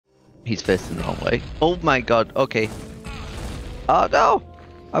he's facing the wrong way. Oh my god, okay. Oh no!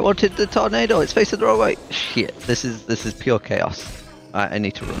 I wanted the tornado, it's facing the wrong way. Shit, this is pure chaos. I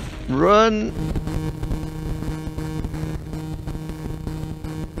need to run. Run!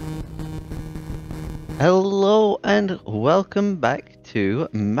 Hello and welcome back to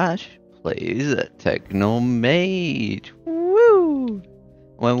Mash Plays TechnoMage. Woo!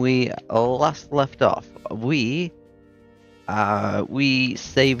 When we last left off, we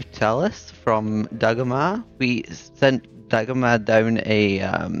saved Talus from Dagomar. We sent Dagomar down a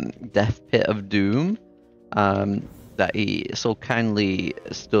death pit of doom that he so kindly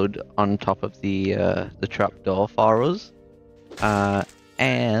stood on top of the trapdoor for us,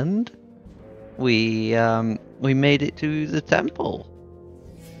 and we made it to the temple.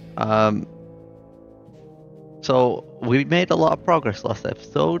 So we made a lot of progress last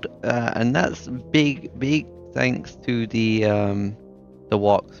episode, and that's big thanks to the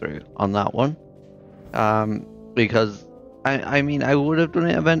walkthrough on that one. Because I mean I would have done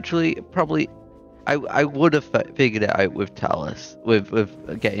it eventually. Probably I would have figured it out with Talus,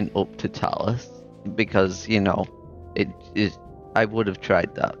 with getting up to Talus, because you know I would have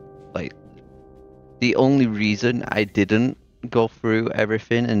tried that. Like, the only reason I didn't go through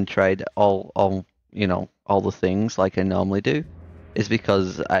everything and tried all you know, all the things like I normally do is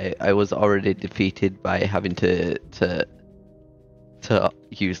because I was already defeated by having to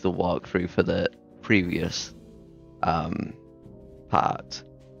use the walkthrough for the previous part,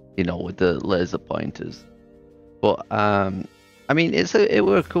 you know, with the laser pointers. But I mean, it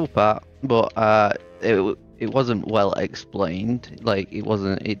was a cool part, but it wasn't well explained. Like,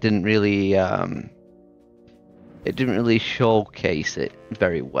 it didn't really showcase it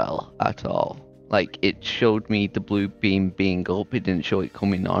very well at all. Like, it showed me the blue beam being up, it didn't show it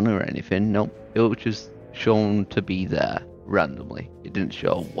coming on or anything. Nope, it was just shown to be there randomly. It didn't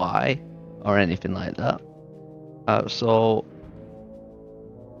show why or anything like that. So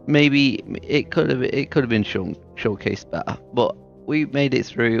maybe it could have been showcased better. But we made it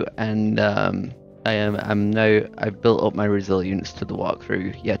through, and I've built up my resilience to the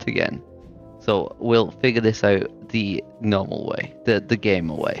walkthrough yet again. So we'll figure this out the normal way, the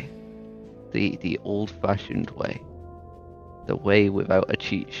gamer way. The old-fashioned way. The way without a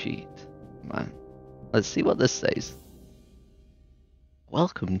cheat sheet. Man. Let's see what this says.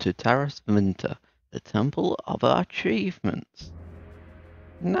 Welcome to Taras Vinta, the Temple of Achievements.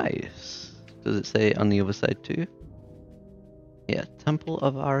 Nice. Does it say it on the other side too? Yeah, Temple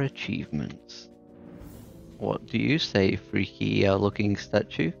of our Achievements. What do you say, freaky looking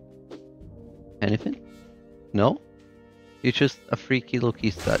statue? Anything? No? You're just a freaky looking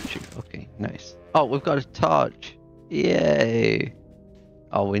statue. Okay, nice. Oh, we've got a torch. Yay!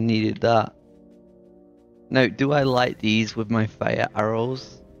 Oh, we needed that. Now, do I light these with my fire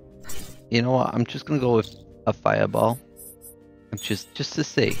arrows? You know what? I'm just gonna go with a fireball. Just to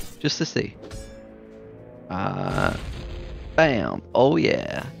see. Just to see. Bam! Oh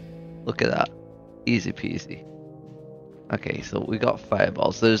yeah! Look at that. Easy peasy. Okay, so we got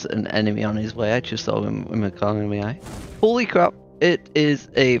fireballs. There's an enemy on his way. I just saw him in my corner of my eye. Holy crap! It is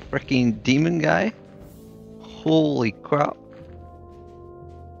a freaking demon guy. Holy crap!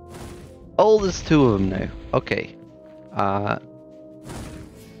 Oh, there's two of them now. Okay.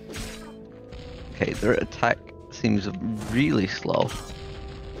 Okay, their attack seems really slow.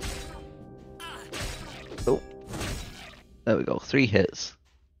 Oh, there we go. 3 hits.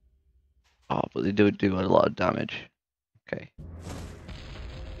 Oh, but they do a lot of damage. Okay.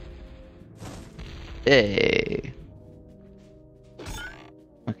 Hey.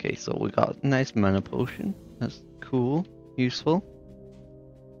 Okay, so we got a nice mana potion. That's cool, useful.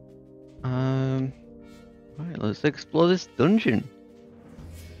 Alright, let's explore this dungeon.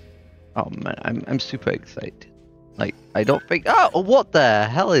 Oh man, I'm super excited. Like, I don't think. Oh, what the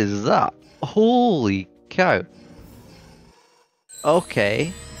hell is that? Holy cow!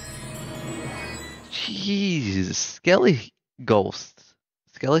 Okay. Jeez, skelly ghosts,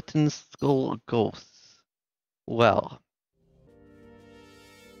 skeleton skull ghosts. Well,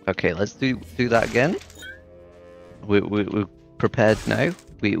 okay, let's do that again. We're prepared now.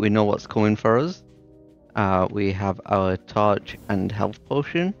 We know what's coming for us. We have our torch and health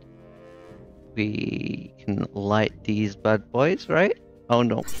potion. We can light these bad boys, right? Oh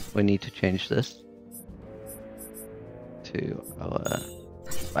no, we need to change this to our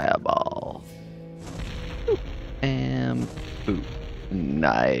fireball. And boop.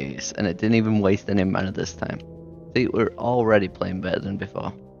 Nice. And it didn't even waste any mana this time. See, we're already playing better than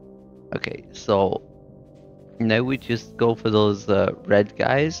before. Okay, so now we just go for those red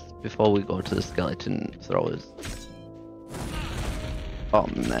guys before we go to the skeleton throwers. Oh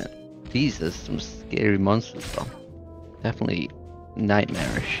man. These are some scary monsters though. Definitely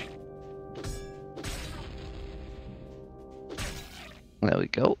nightmarish. There we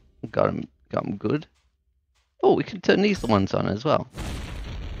go. Got him good. Oh, we can turn these ones on as well.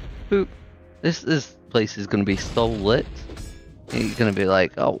 Boop. This place is gonna be so lit. You're gonna be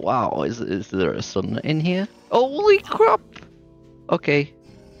like, oh wow, is there a sun in here? Holy crap! Okay,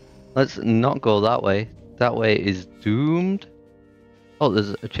 let's not go that way. That way is doomed. Oh,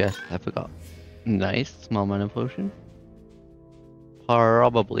 there's a chest. I forgot. Nice, small mana potion.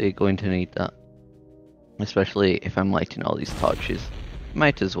 Probably going to need that, especially if I'm lighting all these torches.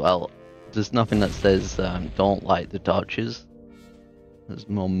 Might as well. There's nothing that says don't light the torches. There's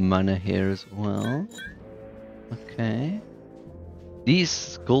more mana here as well. Okay. These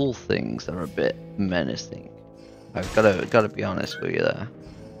skull things are a bit menacing. I've gotta be honest with you there.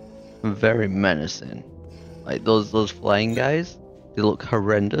 Very menacing. Like those flying guys, they look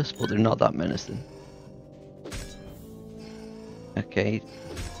horrendous, but they're not that menacing. Okay.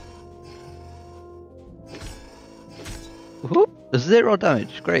 Whoop! 0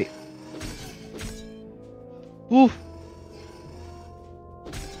 damage. Great. Woof.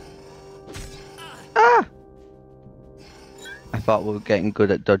 Ah! I thought we were getting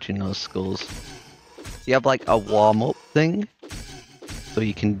good at dodging those skulls. You have like a warm-up thing, so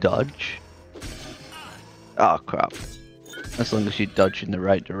you can dodge. Oh crap. As long as you dodge in the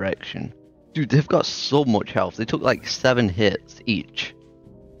right direction. Dude, they've got so much health. They took like 7 hits each.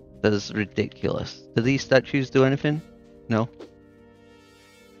 That's ridiculous. Do these statues do anything? No?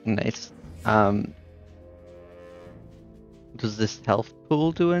 Nice. Does this health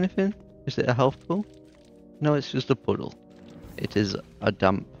pool do anything? Is it a health pool? No, it's just a puddle. It is a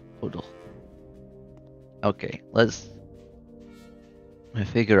damp puddle. Okay, let's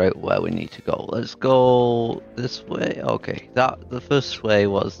figure out where we need to go. Let's go this way. Okay, the first way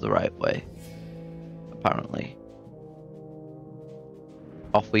was the right way. Apparently.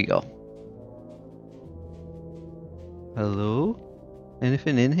 Off we go. Hello?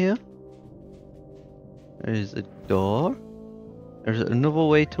 Anything in here? There is a door. There's another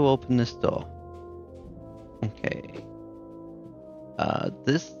way to open this door. Okay.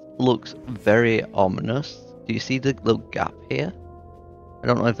 This looks very ominous. Do you see the little gap here? I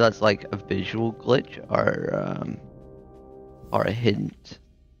don't know if that's like a visual glitch or a hint.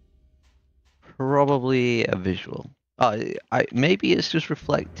 Probably a visual. Maybe it's just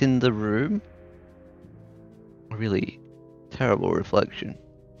reflecting the room. Really terrible reflection.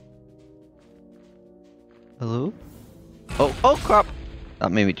 Hello? Oh crap!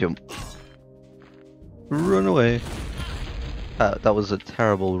 That made me jump. Run away. That was a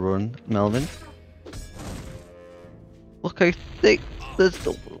terrible run, Melvin. Look how thick this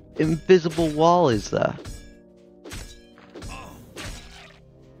invisible wall is there.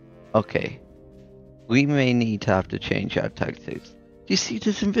 Okay. We may need to have to change our tactics. Do you see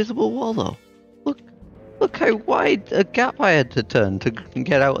this invisible wall though? Look how wide a gap I had to turn to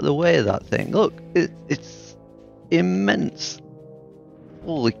get out of the way of that thing. Look, it's immense.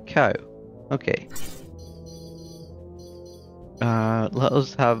 Holy cow. Okay. Let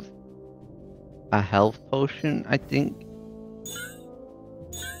us have a health potion, I think.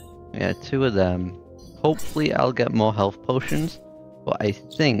 Yeah, 2 of them. Hopefully I'll get more health potions, but I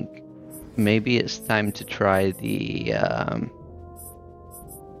think maybe it's time to try the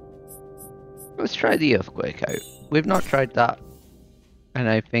let's try the earthquake out. We've not tried that, and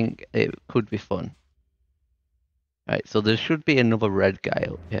I think it could be fun. Right, so there should be another red guy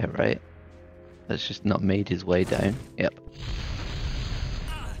up here, right? That's just not made his way down. Yep.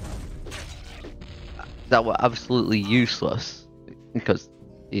 That were absolutely useless because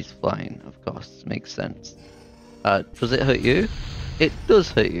he's flying, of course. Makes sense. Does it hurt you? It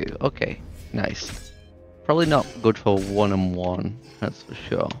does hurt you. Okay, nice. Probably not good for 1-on-1, that's for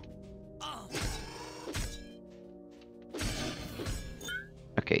sure.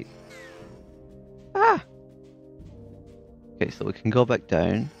 Okay. Ah! Okay, so we can go back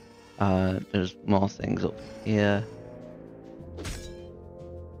down. There's more things up here.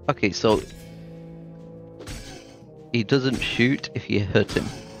 Okay, so he doesn't shoot if you hurt him.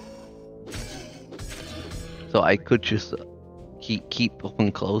 So I could just keep up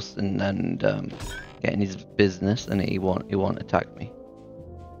and close and get in his business, and he won't attack me.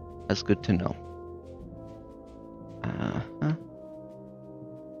 That's good to know.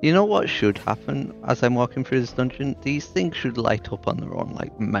 You know what should happen as I'm walking through this dungeon? These things should light up on their own,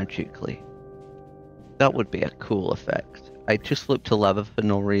 like magically. That would be a cool effect. I just flipped a lever for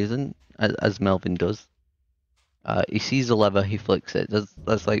no reason, as Melvin does. He sees a lever, he flicks it.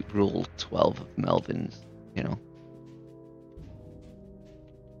 That's like rule 12 of Melvin's, you know.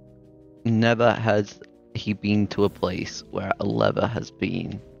 never has he been to a place where a lever has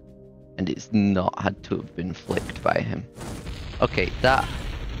been and it's not had to have been flicked by him. Okay, that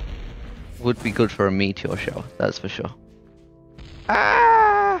would be good for a meteor show, that's for sure.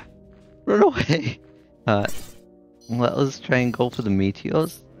 Ah! Run away! Let us try and go for the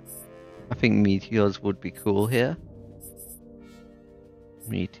meteors. I think meteors would be cool here.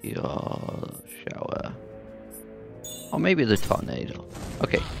 Meteor shower. Or maybe the tornado.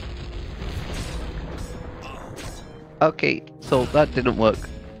 Okay. Okay, so that didn't work.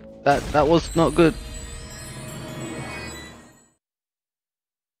 That was not good.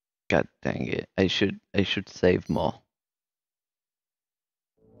 God dang it. I should save more.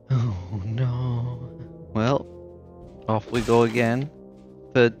 Oh no. Well, off we go again.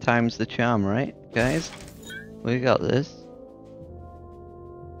 Third time's the charm, right, guys? We got this.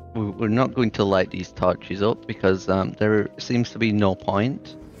 We're not going to light these torches up because there seems to be no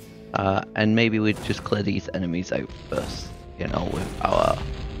point. And maybe we'd just clear these enemies out first, you know, with our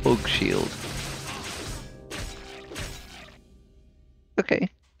bug shield. Okay,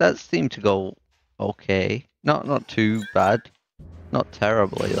 that seemed to go okay. Not too bad. Not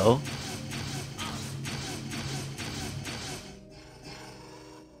terribly though.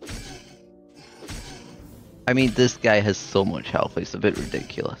 I mean, this guy has so much health, it's a bit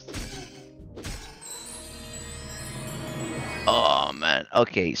ridiculous. Oh man,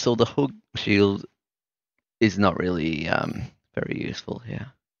 okay, so the hug shield is not really very useful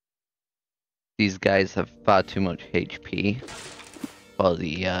here. These guys have far too much HP for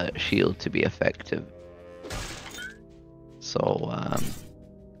the shield to be effective. So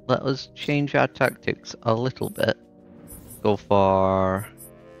let us change our tactics a little bit. Go for...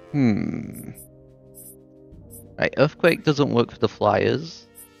 Right, Earthquake doesn't work for the flyers.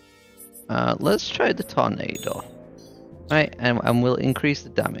 Let's try the tornado. Right, and we'll increase the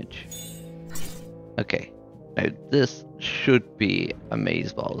damage. Okay, now this should be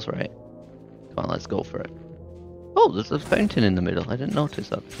amaze balls, right? Come on, let's go for it. Oh, there's a fountain in the middle. I didn't notice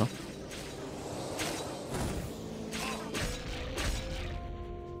that before.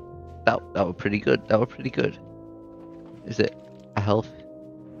 That were pretty good. That were pretty good. Is it a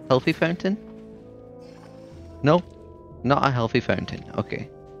healthy fountain? No, not a healthy fountain. Okay.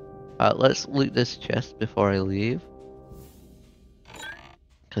 Let's loot this chest before I leave.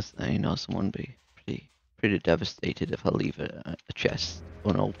 Because I know someone would be pretty devastated if I leave a chest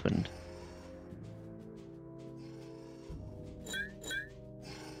unopened.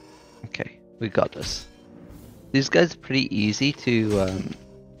 Okay, we got this. These guys are pretty easy to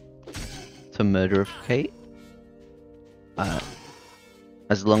murderificate.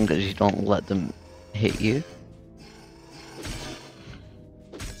 As long as you don't let them hit you.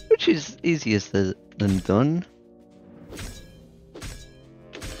 Which is easier than done.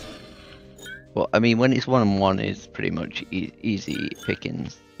 Well, I mean, when it's one-on-one, it's pretty much easy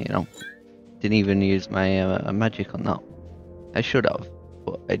pickings, you know. Didn't even use my magic on that. I should have,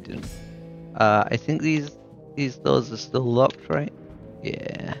 but I didn't. I think these doors are still locked, right?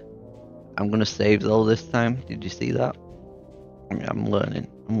 Yeah. I'm gonna save though this time. Did you see that? I mean, I'm learning.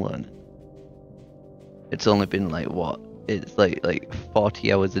 It's only been like what? It's like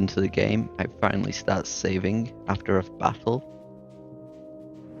 40 hours into the game. I finally start saving after a battle.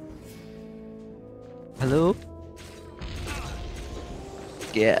 Hello?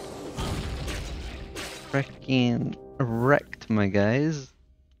 Get freaking wrecked, my guys.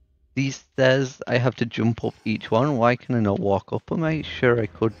 These stairs, I have to jump up each one. Why can I not walk up them? I'm sure I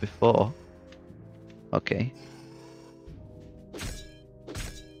could before. Okay.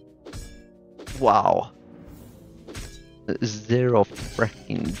 Wow. 0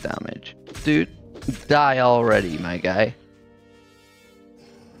 freaking damage. Dude, die already, my guy.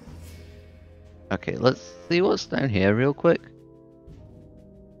 Okay, let's see what's down here real quick.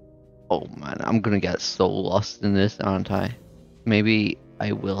 Oh man, I'm gonna get so lost in this, aren't I? Maybe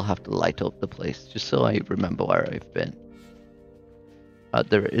I will have to light up the place just so I remember where I've been.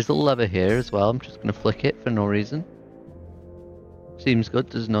 There is a lever here as well. I'm just gonna flick it for no reason. Seems good.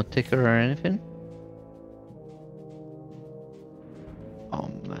 There's no ticker or anything. Oh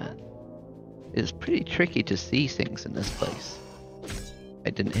man, it's pretty tricky to see things in this place. I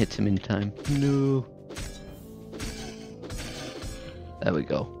didn't hit him in time. No. There we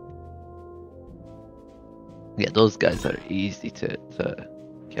go. Yeah, those guys are easy to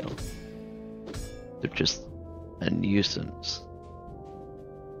kill. They're just a nuisance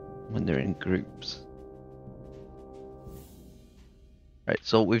when they're in groups. Right,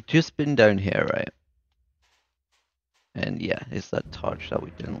 so we've just been down here, right? And yeah, it's that torch that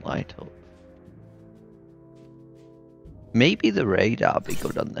we didn't light up. Maybe the radar be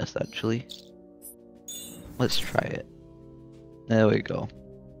good on this, actually. Let's try it. There we go.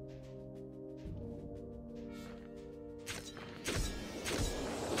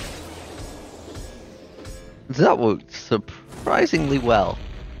 That worked surprisingly well.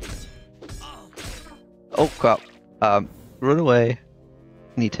 Oh crap. Run away.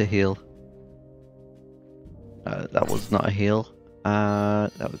 Need to heal. That was not a heal.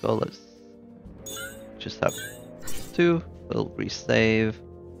 There we go. Let's just have 2. We'll resave.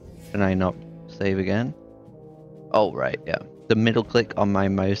 Can I not save again? Oh, right, yeah. The middle click on my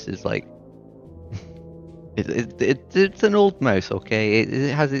mouse is like... it's an old mouse, okay?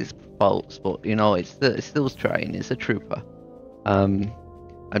 It has its faults, but, you know, it's still trying. It's a trooper. I'm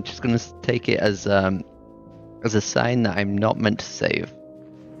just gonna take it as a sign that I'm not meant to save.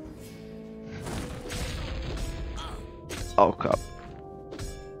 Oh, crap.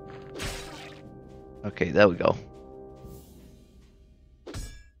 Okay, there we go.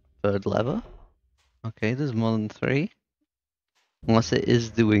 3rd lever. Okay, there's more than 3. Unless it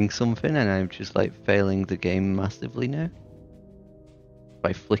is doing something and I'm just like failing the game massively now.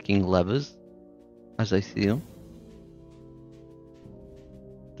 By flicking levers as I see them.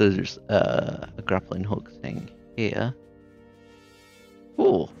 There's a grappling hook thing here.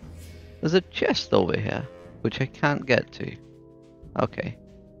 Oh, there's a chest over here, which I can't get to. Okay.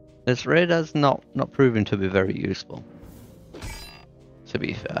 This radar's not proven to be very useful, to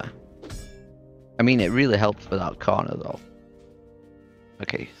be fair. I mean, it really helps for that corner though.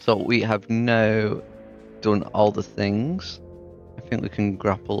 Okay, so we have now done all the things. I think we can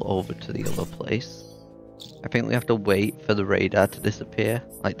grapple over to the other place. I think we have to wait for the radar to disappear,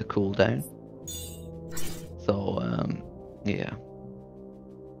 like the cooldown. So, yeah.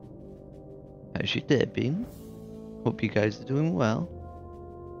 How's your day been? Hope you guys are doing well.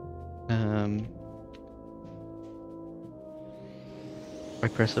 I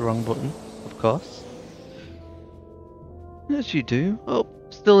press the wrong button, of course. As you do. Oh,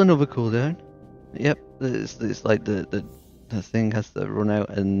 still another cooldown. Yep, it's like the thing has to run out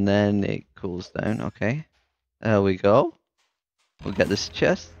and then it cools down. Okay, there we go. We'll get this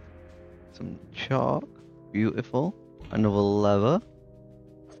chest. Some chalk. Beautiful. Another lever.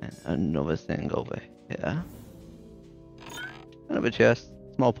 And another thing over here. Another chest.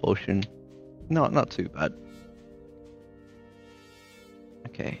 Small potion. Not too bad.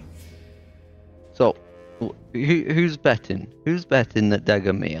 Okay. So, who's betting? Who's betting that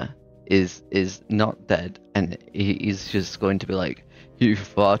Dagamir is not dead and he's just going to be like, you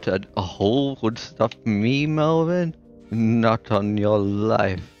thought a hole would stop me, Melvin? Not on your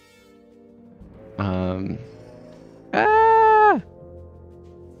life. Huh.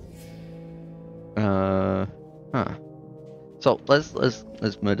 So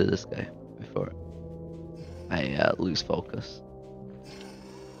let's murder this guy before I lose focus.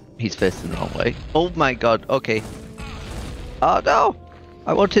 He's facing the wrong way. Oh my god, okay. Oh no!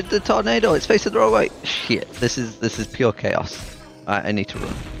 I wanted the tornado, it's facing the wrong way! Shit, this is pure chaos. I need to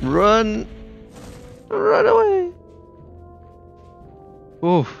run. Run! Run away!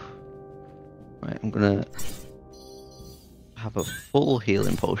 Oof. Right, I'm gonna have a full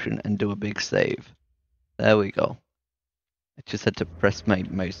healing potion and do a big save. There we go. I just had to press my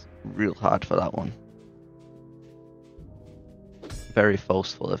mouse real hard for that one. Very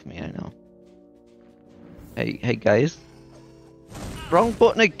forceful of me, I know. Hey guys. Wrong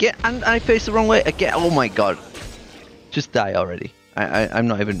button again, and I faced the wrong way again. Oh my god. Just die already. I'm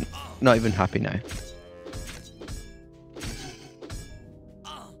not even happy now.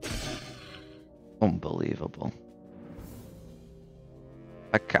 Unbelievable.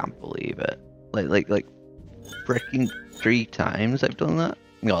 I can't believe it. Like freaking 3 times I've done that.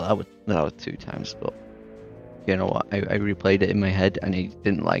 No, that was 2 times, but you know what? I replayed it in my head and I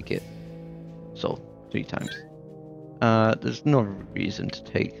didn't like it. So 3 times. There's no reason to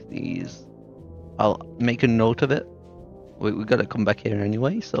take these. I'll make a note of it. We gotta come back here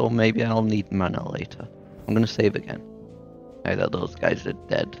anyway, so maybe I'll need mana later. I'm gonna save again. Now that those guys are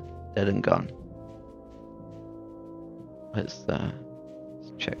dead and gone. Let's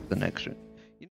check the next